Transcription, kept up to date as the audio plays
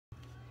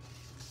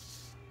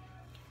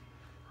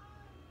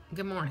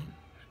Good morning.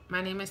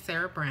 My name is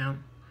Sarah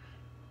Brown,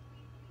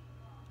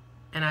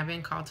 and I've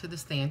been called to the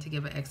stand to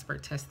give an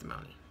expert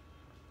testimony.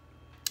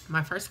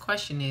 My first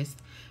question is,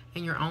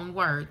 in your own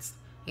words,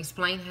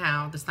 explain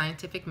how the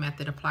scientific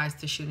method applies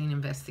to shooting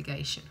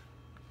investigation.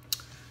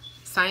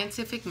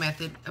 Scientific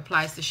method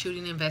applies to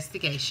shooting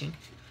investigation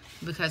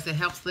because it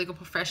helps legal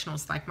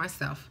professionals like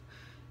myself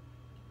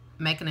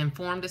make an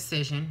informed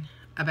decision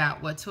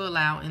about what to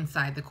allow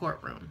inside the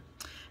courtroom,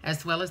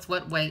 as well as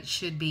what weight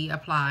should be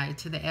applied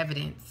to the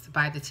evidence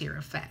by the tier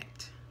of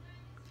fact.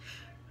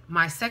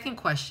 My second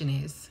question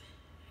is,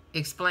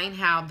 explain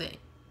how the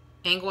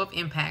angle of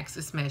impacts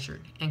is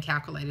measured and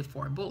calculated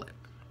for a bullet.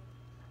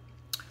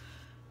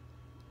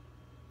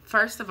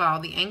 First of all,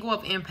 the angle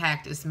of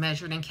impact is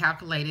measured and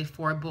calculated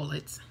for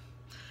bullets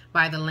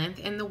by the length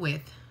and the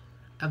width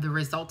of the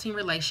resulting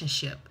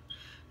relationship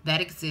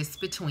that exists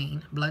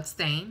between blood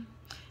stain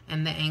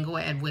and the angle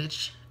at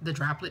which the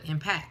droplet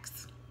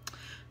impacts.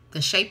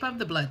 The shape of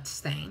the blood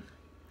stain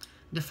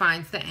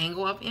defines the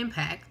angle of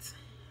impact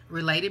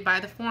related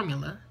by the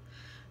formula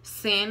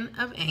sin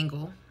of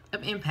angle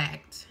of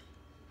impact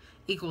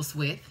equals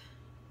width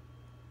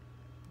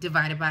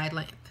divided by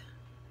length.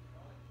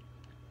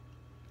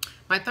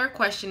 My third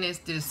question is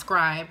to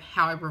describe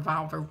how a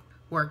revolver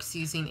works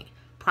using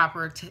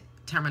proper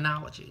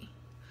terminology.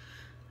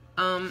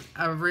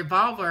 A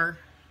revolver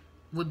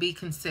would be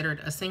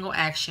considered a single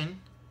action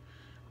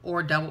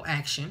or double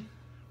action.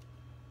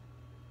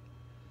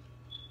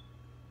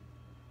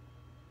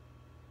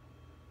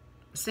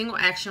 Single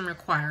action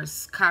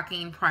requires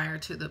cocking prior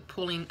to the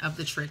pulling of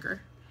the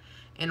trigger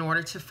in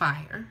order to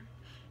fire,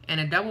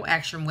 and a double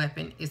action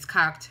weapon is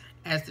cocked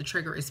as the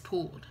trigger is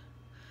pulled,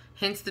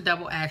 hence the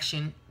double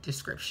action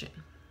description.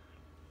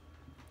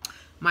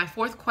 My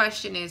fourth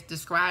question is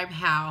describe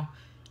how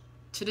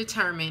to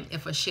determine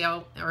if a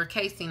shell or a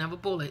casing of a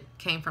bullet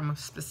came from a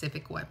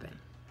specific weapon.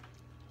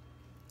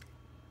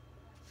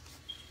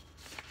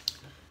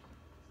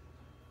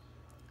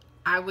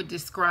 I would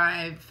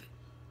describe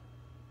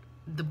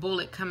the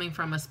bullet coming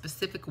from a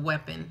specific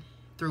weapon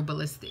through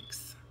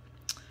ballistics.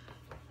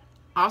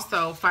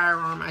 Also,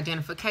 firearm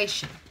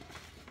identification.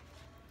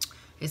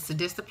 It's the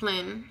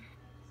discipline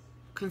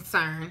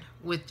concerned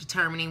with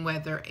determining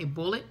whether a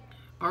bullet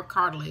or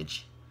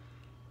cartridge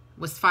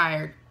was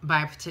fired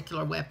by a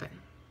particular weapon.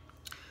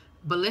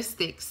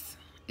 Ballistics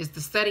is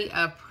the study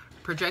of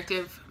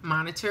projective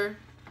monitor,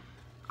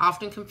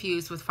 often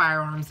confused with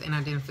firearms and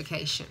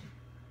identification.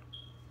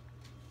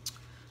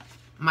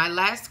 My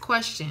last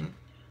question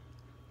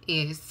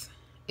is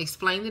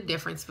explain the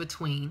difference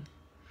between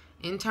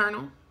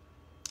internal,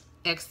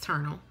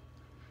 external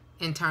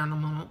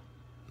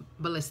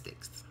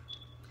ballistics.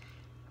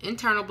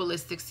 Internal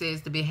ballistics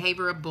is the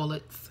behavior of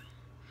bullets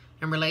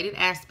and related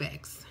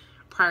aspects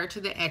prior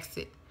to the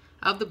exit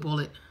of the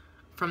bullet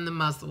from the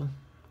muzzle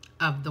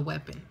of the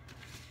weapon.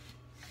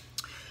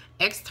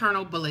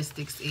 External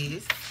ballistics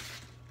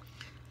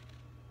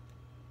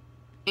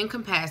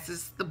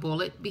encompasses the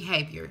bullet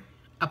behavior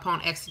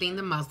upon exiting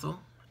the muzzle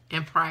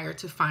and prior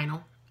to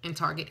final and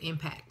target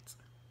impact.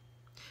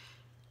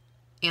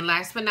 And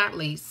last but not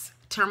least,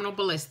 terminal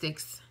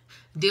ballistics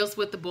deals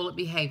with the bullet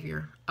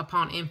behavior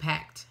upon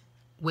impact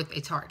with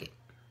a target.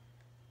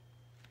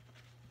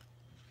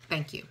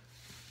 Thank you.